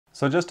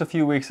So just a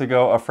few weeks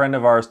ago, a friend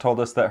of ours told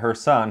us that her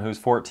son, who's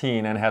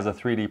 14 and has a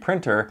 3D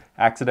printer,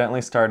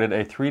 accidentally started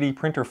a 3D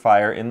printer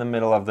fire in the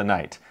middle of the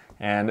night.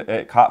 And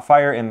it caught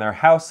fire in their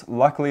house.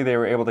 Luckily, they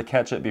were able to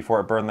catch it before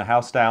it burned the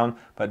house down,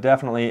 but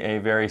definitely a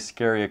very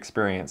scary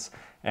experience.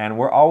 And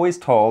we're always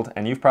told,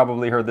 and you've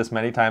probably heard this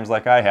many times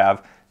like I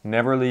have,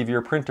 never leave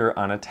your printer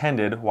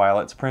unattended while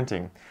it's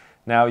printing.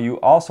 Now, you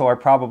also are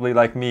probably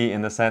like me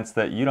in the sense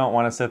that you don't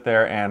want to sit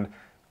there and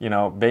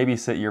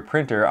babysit your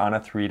printer on a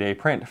 3-day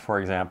print,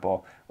 for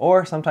example.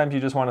 Or sometimes you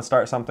just want to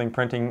start something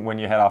printing when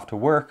you head off to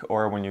work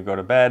or when you go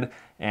to bed,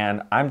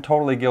 and I'm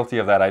totally guilty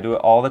of that. I do it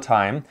all the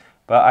time,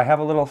 but I have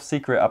a little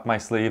secret up my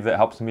sleeve that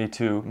helps me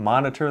to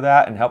monitor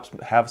that and helps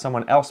have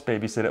someone else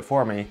babysit it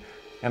for me,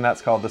 and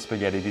that's called the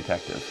Spaghetti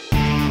Detective.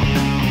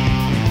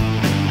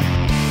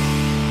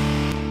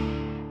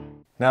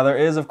 Now there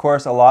is, of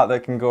course, a lot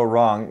that can go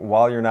wrong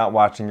while you're not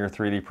watching your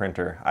 3D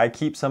printer. I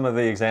keep some of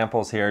the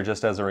examples here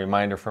just as a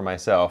reminder for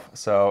myself.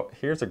 So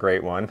here's a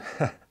great one.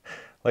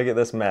 Look at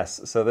this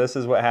mess. So this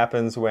is what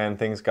happens when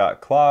things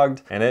got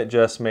clogged and it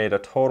just made a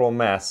total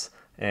mess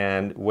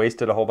and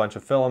wasted a whole bunch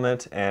of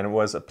filament and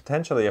was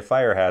potentially a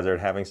fire hazard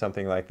having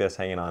something like this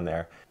hanging on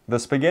there. The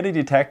Spaghetti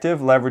Detective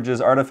leverages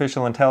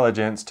artificial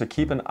intelligence to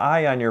keep an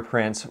eye on your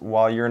prints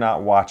while you're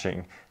not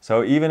watching.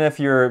 So even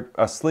if you're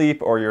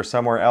asleep or you're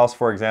somewhere else,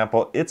 for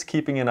example, it's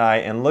keeping an eye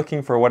and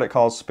looking for what it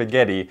calls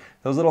spaghetti,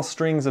 those little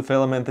strings of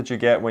filament that you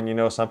get when you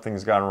know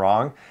something's gone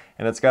wrong.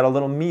 And it's got a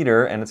little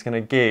meter and it's going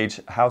to gauge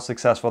how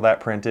successful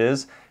that print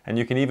is. And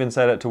you can even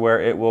set it to where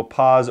it will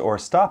pause or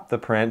stop the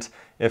print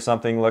if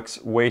something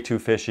looks way too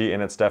fishy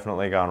and it's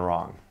definitely gone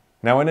wrong.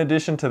 Now, in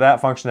addition to that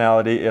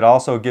functionality, it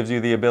also gives you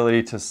the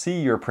ability to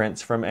see your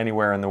prints from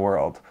anywhere in the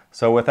world.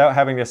 So without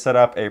having to set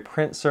up a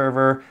print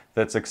server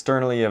that's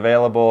externally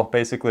available,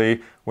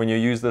 basically when you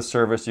use this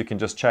service, you can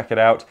just check it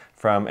out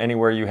from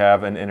anywhere you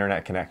have an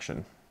internet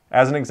connection.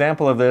 As an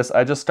example of this,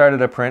 I just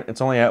started a print. It's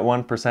only at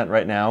 1%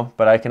 right now,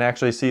 but I can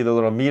actually see the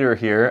little meter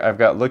here. I've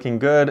got looking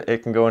good.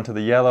 It can go into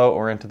the yellow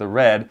or into the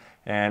red,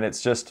 and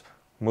it's just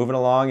moving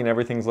along and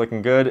everything's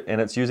looking good, and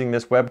it's using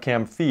this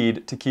webcam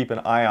feed to keep an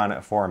eye on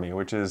it for me,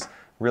 which is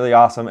really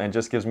awesome and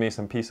just gives me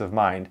some peace of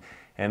mind.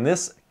 And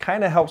this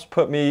kind of helps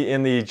put me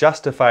in the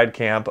justified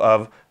camp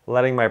of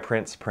letting my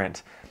prints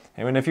print.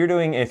 I mean, if you're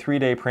doing a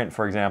 3-day print,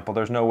 for example,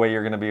 there's no way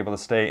you're going to be able to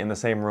stay in the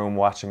same room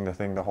watching the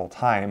thing the whole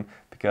time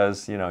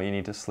because, you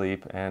need to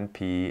sleep and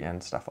pee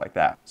and stuff like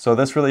that. So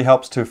this really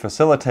helps to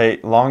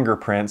facilitate longer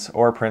prints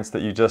or prints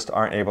that you just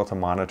aren't able to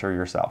monitor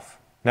yourself.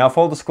 Now,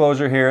 full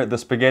disclosure here, the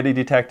Spaghetti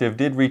Detective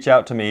did reach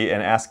out to me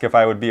and ask if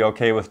I would be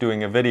okay with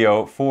doing a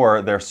video for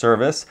their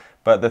service.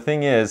 But the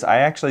thing is, I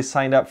actually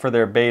signed up for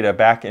their beta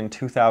back in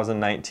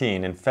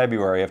 2019, in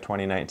February of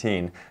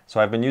 2019. So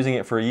I've been using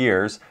it for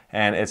years,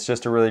 and it's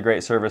just a really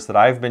great service that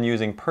I've been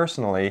using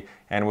personally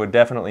and would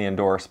definitely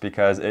endorse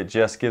because it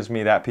just gives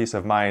me that peace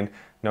of mind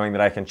knowing that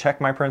I can check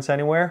my prints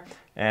anywhere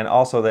and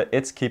also that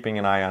it's keeping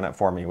an eye on it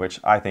for me, which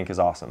I think is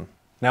awesome.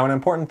 Now, an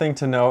important thing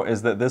to note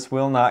is that this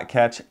will not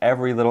catch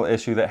every little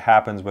issue that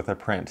happens with a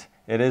print.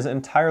 It is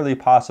entirely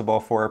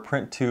possible for a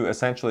print to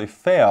essentially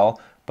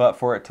fail, but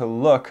for it to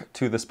look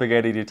to the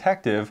Spaghetti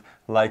Detective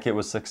like it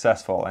was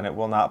successful, and it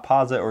will not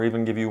pause it or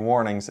even give you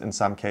warnings in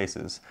some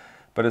cases.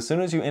 But as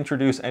soon as you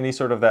introduce any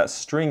sort of that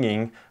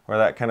stringing or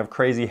that kind of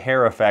crazy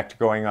hair effect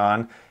going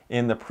on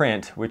in the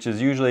print, which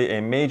is usually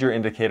a major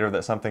indicator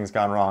that something's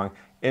gone wrong,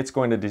 it's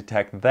going to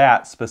detect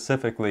that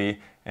specifically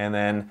and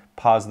then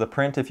pause the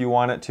print if you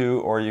want it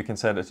to, or you can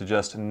set it to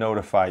just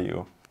notify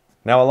you.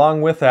 Now,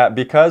 along with that,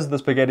 because the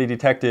Spaghetti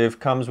Detective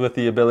comes with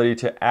the ability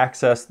to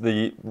access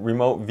the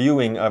remote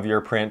viewing of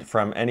your print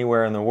from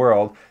anywhere in the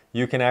world,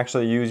 you can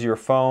actually use your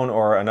phone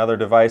or another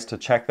device to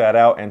check that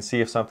out and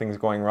see if something's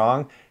going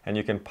wrong, and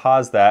you can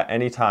pause that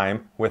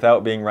anytime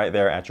without being right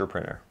there at your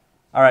printer.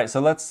 All right, so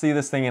let's see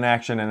this thing in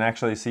action and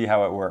actually see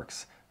how it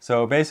works.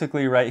 So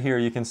basically right here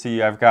you can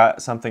see I've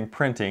got something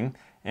printing,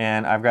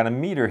 and I've got a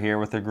meter here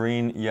with the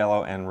green,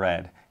 yellow, and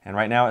red. And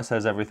right now it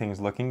says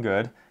everything's looking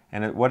good.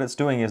 And what it's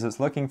doing is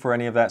it's looking for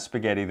any of that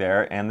spaghetti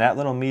there, and that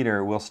little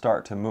meter will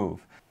start to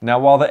move. Now,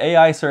 while the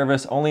AI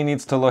service only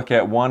needs to look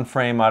at one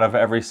frame out of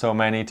every so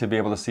many to be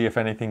able to see if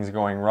anything's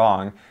going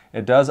wrong,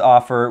 it does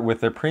offer, with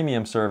their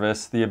premium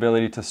service, the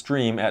ability to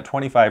stream at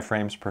 25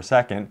 frames per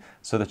second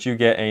so that you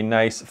get a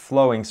nice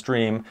flowing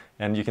stream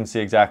and you can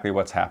see exactly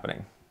what's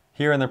happening.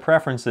 Here in the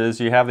preferences,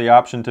 you have the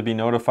option to be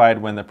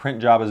notified when the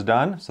print job is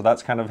done, so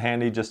that's kind of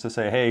handy just to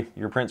say, hey,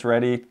 your print's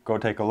ready, go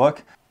take a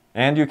look.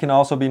 And you can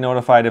also be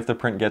notified if the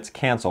print gets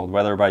canceled,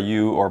 whether by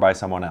you or by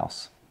someone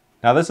else.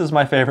 Now, this is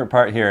my favorite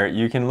part here.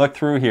 You can look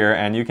through here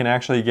and you can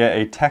actually get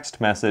a text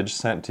message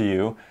sent to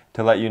you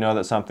to let you know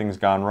that something's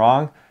gone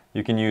wrong.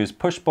 You can use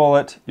push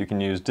bullet, you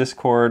can use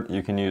Discord,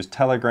 you can use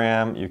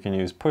Telegram, you can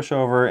use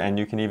pushover, and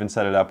you can even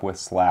set it up with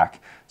Slack.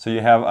 So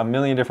you have a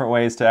million different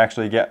ways to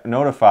actually get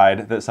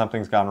notified that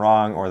something's gone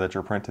wrong or that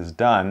your print is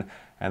done.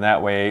 And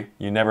that way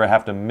you never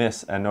have to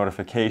miss a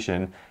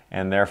notification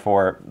and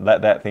therefore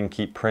let that thing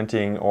keep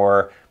printing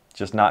or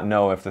just not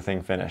know if the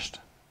thing finished.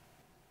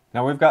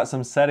 Now we've got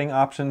some setting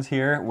options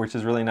here, which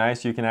is really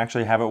nice. You can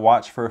actually have it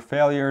watch for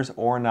failures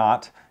or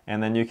not,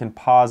 and then you can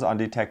pause on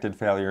detected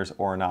failures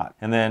or not.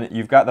 And then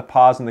you've got the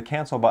pause and the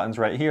cancel buttons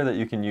right here that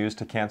you can use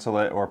to cancel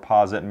it or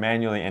pause it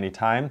manually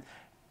anytime.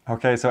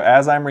 Okay, so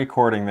as I'm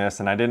recording this,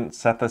 and I didn't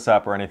set this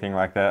up or anything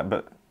like that,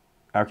 but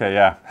okay,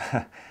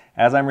 yeah.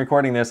 As I'm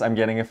recording this, I'm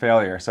getting a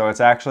failure. So it's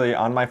actually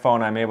on my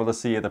phone, I'm able to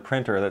see the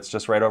printer that's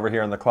just right over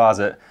here in the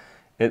closet.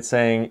 It's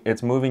saying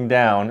it's moving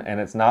down and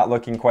it's not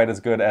looking quite as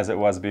good as it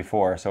was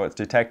before. So it's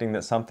detecting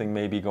that something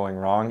may be going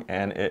wrong,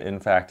 and it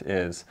in fact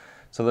is.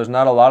 So there's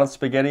not a lot of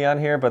spaghetti on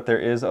here, but there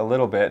is a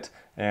little bit,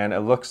 and it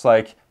looks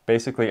like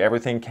basically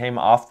everything came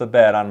off the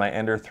bed on my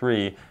Ender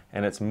 3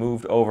 and it's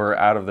moved over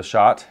out of the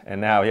shot, and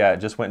now yeah, it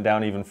just went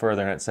down even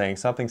further and it's saying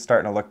something's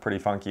starting to look pretty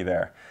funky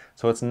there.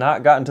 So it's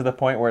not gotten to the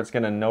point where it's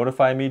going to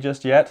notify me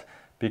just yet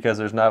because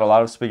there's not a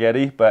lot of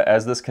spaghetti, but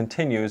as this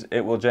continues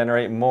it will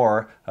generate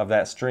more of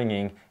that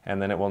stringing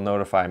and then it will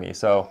notify me.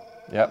 So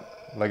yep,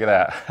 look at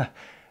that.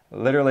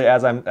 Literally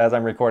as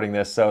I'm recording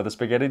this. So the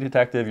spaghetti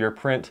detective, your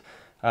print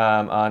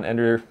on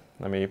Ender,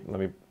 let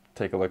me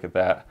take a look at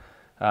that.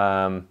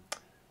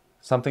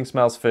 Something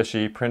smells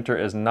fishy, printer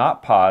is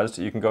not paused.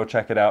 You can go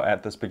check it out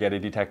at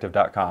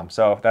thespaghettidetective.com.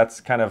 So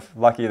that's kind of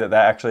lucky that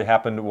that actually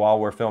happened while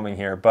we're filming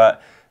here,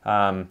 but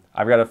I've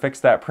got to fix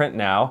that print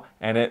now,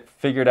 and it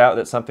figured out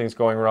that something's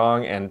going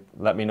wrong and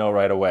let me know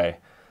right away.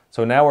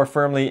 So now we're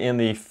firmly in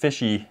the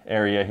fishy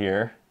area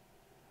here.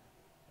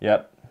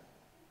 Yep.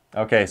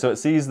 Okay, so it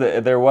sees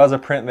that there was a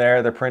print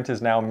there, the print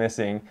is now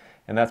missing,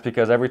 and that's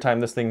because every time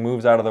this thing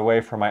moves out of the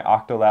way for my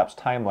octolapse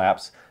time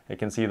lapse, it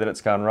can see that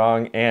it's gone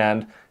wrong,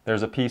 and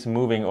there's a piece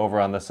moving over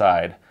on the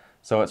side.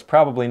 So it's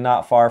probably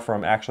not far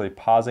from actually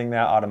pausing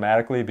that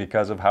automatically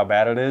because of how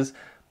bad it is,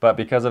 but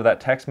because of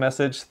that text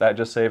message, that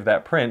just saved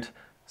that print.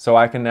 So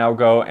I can now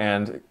go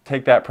and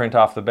take that print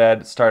off the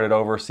bed, start it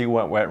over, see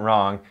what went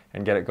wrong,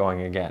 and get it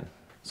going again.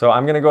 So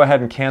I'm gonna go ahead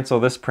and cancel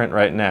this print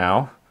right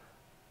now.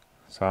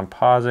 So I'm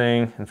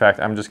pausing. In fact,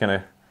 I'm just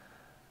gonna,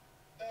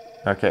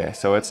 okay,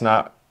 so it's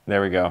not,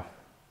 there we go.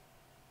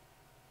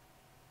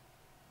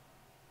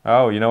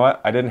 Oh, you know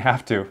what? I didn't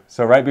have to.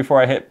 So right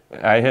before I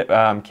hit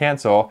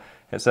cancel,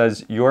 it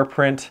says your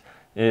print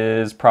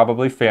is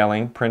probably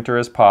failing. Printer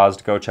is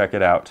paused. Go check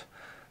it out.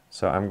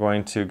 So I'm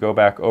going to go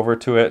back over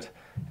to it,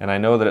 and I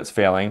know that it's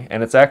failing.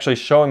 And it's actually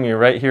showing me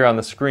right here on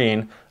the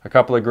screen a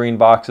couple of green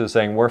boxes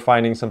saying we're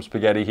finding some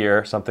spaghetti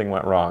here. Something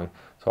went wrong.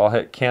 So I'll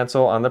hit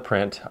cancel on the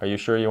print. Are you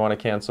sure you want to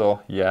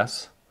cancel?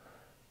 Yes.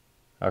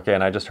 Okay,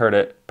 and I just heard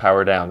it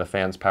power down. The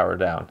fan's power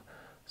down.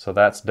 So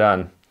that's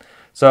done.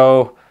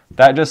 So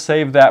that just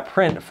saved that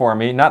print for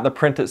me, not the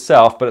print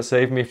itself, but it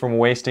saved me from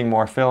wasting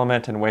more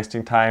filament and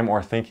wasting time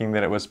or thinking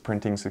that it was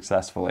printing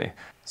successfully.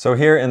 So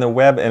here in the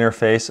web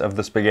interface of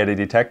the Spaghetti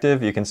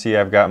Detective, you can see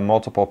I've got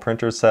multiple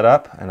printers set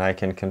up, and I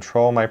can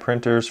control my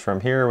printers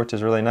from here, which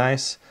is really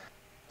nice.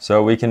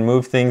 So we can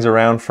move things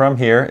around from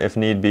here if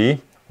need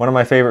be. One of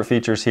my favorite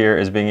features here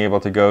is being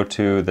able to go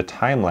to the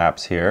time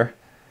lapse here.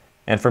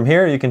 And from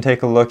here you can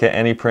take a look at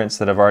any prints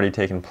that have already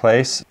taken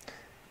place.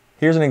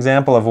 Here's an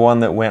example of one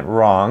that went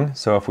wrong.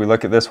 So if we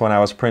look at this one, I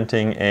was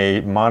printing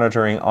a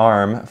monitoring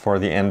arm for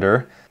the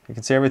Ender. You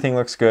can see everything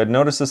looks good.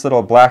 Notice this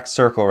little black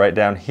circle right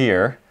down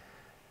here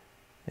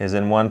is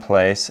in one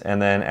place,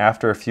 and then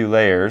after a few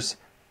layers,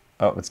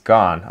 oh, it's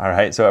gone. All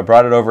right, so I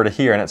brought it over to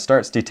here and it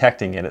starts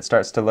detecting it. It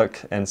starts to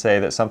look and say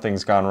that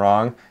something's gone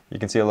wrong. You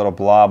can see a little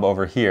blob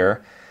over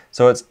here.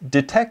 So it's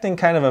detecting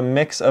kind of a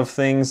mix of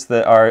things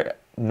that are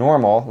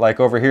normal. Like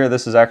over here,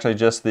 this is actually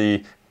just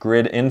the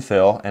grid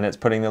infill, and it's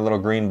putting the little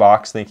green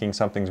box thinking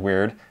something's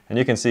weird. And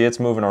you can see it's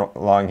moving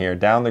along here,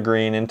 down the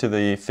green into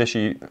the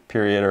fishy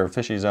period or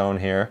fishy zone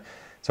here.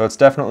 So it's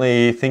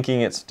definitely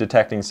thinking it's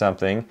detecting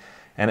something.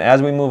 And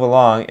as we move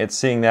along, it's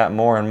seeing that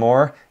more and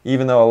more,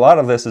 even though a lot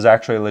of this is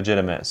actually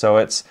legitimate. So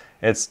it's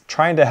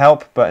trying to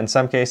help, but in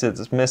some cases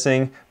it's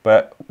missing.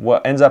 But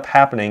what ends up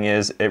happening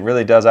is it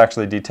really does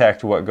actually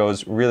detect what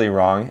goes really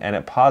wrong, and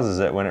it pauses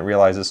it when it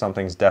realizes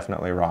something's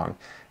definitely wrong.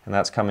 And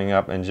that's coming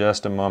up in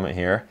just a moment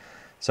here.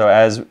 So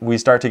as we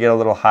start to get a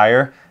little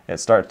higher, it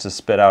starts to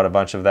spit out a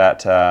bunch of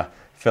that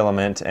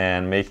filament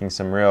and making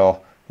some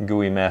real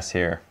gooey mess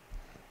here.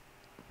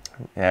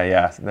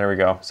 Yeah, there we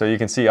go. So you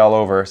can see all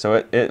over.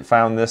 So it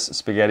found this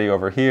spaghetti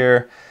over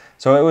here.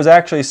 So it was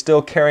actually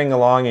still carrying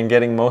along and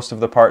getting most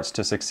of the parts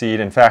to succeed.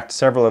 In fact,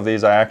 several of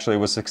these I actually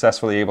was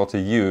successfully able to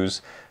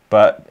use,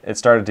 but it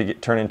started to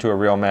turn into a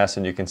real mess,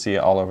 and you can see it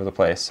all over the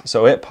place.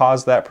 So it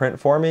paused that print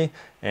for me,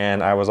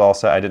 and I was all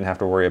set. I didn't have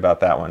to worry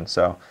about that one.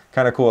 So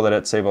kind of cool that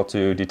it's able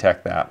to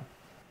detect that.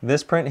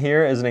 This print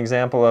here is an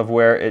example of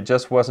where it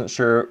just wasn't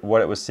sure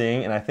what it was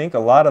seeing, and I think a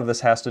lot of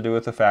this has to do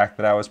with the fact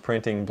that I was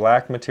printing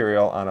black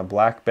material on a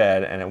black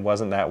bed and it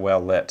wasn't that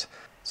well lit.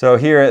 So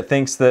here it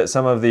thinks that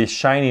some of the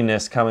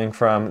shininess coming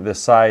from the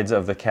sides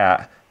of the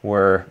cat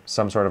were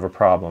some sort of a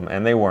problem,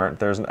 and they weren't.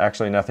 There's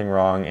actually nothing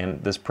wrong,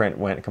 and this print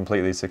went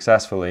completely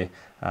successfully.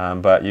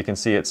 But you can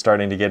see it's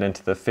starting to get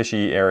into the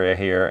fishy area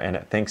here, and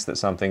it thinks that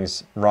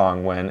something's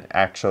wrong when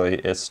actually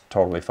it's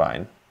totally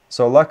fine.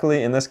 So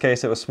luckily in this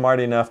case it was smart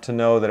enough to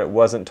know that it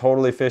wasn't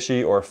totally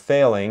fishy or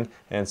failing,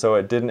 and so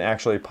it didn't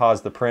actually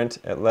pause the print.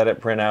 It let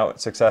it print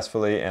out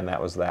successfully, and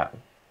that was that.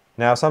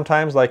 Now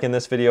sometimes, like in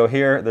this video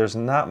here, there's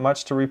not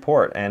much to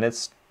report, and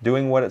it's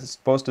doing what it's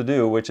supposed to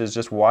do, which is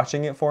just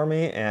watching it for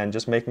me and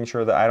just making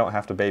sure that I don't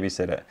have to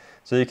babysit it.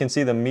 So you can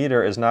see the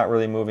meter is not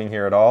really moving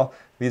here at all.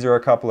 These are a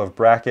couple of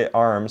bracket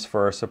arms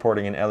for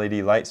supporting an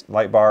LED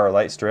light bar or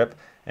light strip,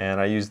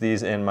 and I use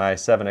these in my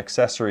 7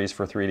 accessories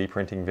for 3D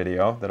printing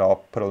video that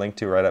I'll put a link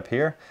to right up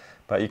here.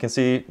 But you can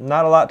see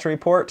not a lot to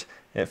report.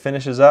 It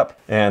finishes up,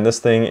 and this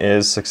thing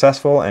is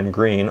successful and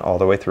green all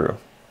the way through.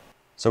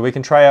 So we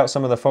can try out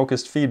some of the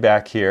focused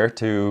feedback here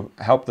to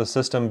help the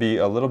system be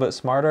a little bit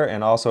smarter,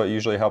 and also it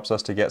usually helps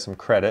us to get some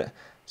credit.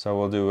 So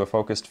we'll do a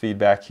focused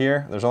feedback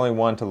here. There's only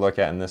one to look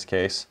at in this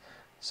case.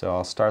 So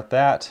I'll start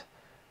that,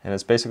 and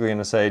it's basically going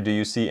to say, do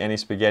you see any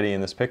spaghetti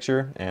in this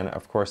picture? And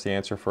of course the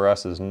answer for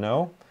us is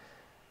no.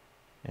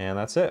 And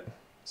that's it.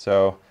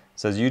 So it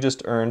says you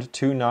just earned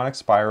 2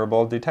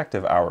 non-expirable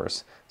detective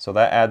hours. So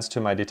that adds to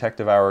my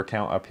detective hour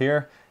count up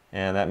here,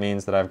 and that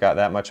means that I've got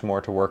that much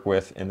more to work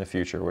with in the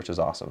future, which is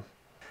awesome.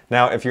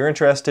 Now, if you're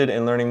interested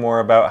in learning more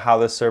about how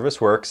this service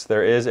works,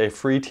 there is a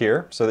free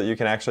tier so that you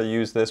can actually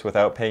use this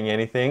without paying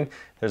anything.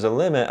 There's a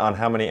limit on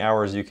how many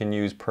hours you can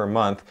use per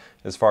month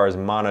as far as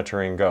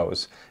monitoring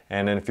goes.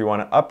 And then if you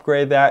want to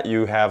upgrade that,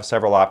 you have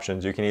several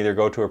options. You can either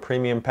go to a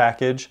premium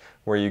package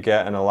where you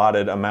get an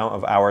allotted amount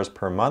of hours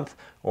per month,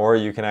 or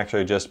you can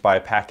actually just buy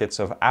packets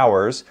of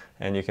hours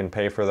and you can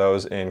pay for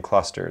those in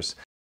clusters.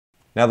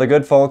 Now the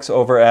good folks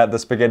over at the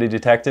Spaghetti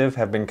Detective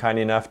have been kind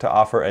enough to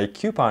offer a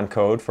coupon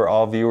code for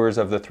all viewers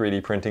of the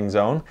 3D Printing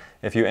Zone.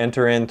 If you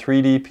enter in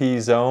 3DP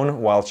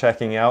Zone while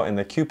checking out in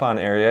the coupon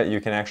area, you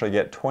can actually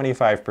get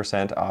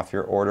 25% off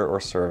your order or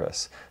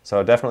service.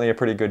 So definitely a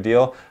pretty good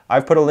deal.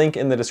 I've put a link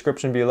in the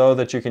description below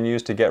that you can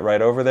use to get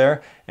right over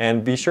there.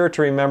 And be sure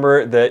to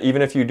remember that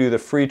even if you do the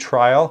free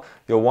trial,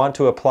 you'll want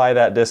to apply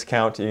that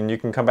discount, and you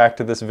can come back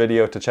to this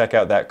video to check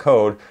out that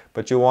code,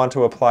 but you'll want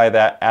to apply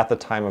that at the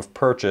time of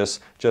purchase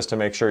just to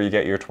make sure you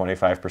get your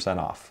 25%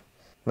 off.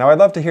 Now I'd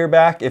love to hear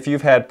back if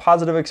you've had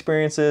positive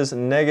experiences,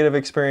 negative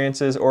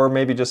experiences, or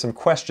maybe just some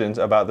questions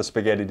about the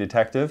Spaghetti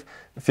Detective.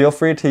 Feel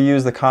free to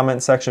use the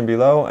comment section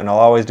below, and I'll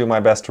always do my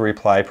best to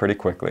reply pretty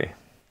quickly.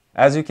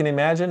 As you can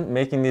imagine,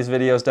 making these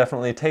videos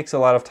definitely takes a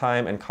lot of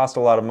time and costs a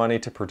lot of money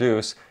to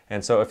produce,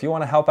 and so if you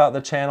want to help out the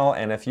channel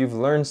and if you've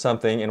learned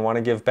something and want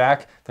to give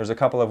back, there's a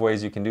couple of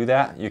ways you can do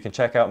that. You can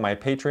check out my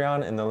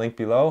Patreon in the link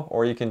below,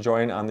 or you can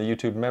join on the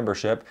YouTube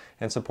membership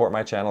and support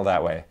my channel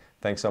that way.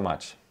 Thanks so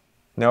much.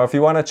 Now if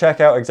you want to check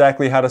out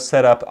exactly how to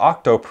set up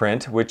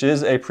Octoprint, which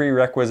is a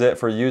prerequisite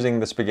for using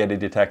the Spaghetti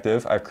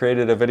Detective, I've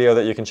created a video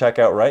that you can check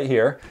out right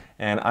here.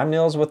 And I'm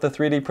Nils with the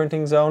 3D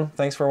Printing Zone.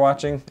 Thanks for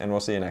watching, and we'll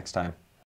see you next time.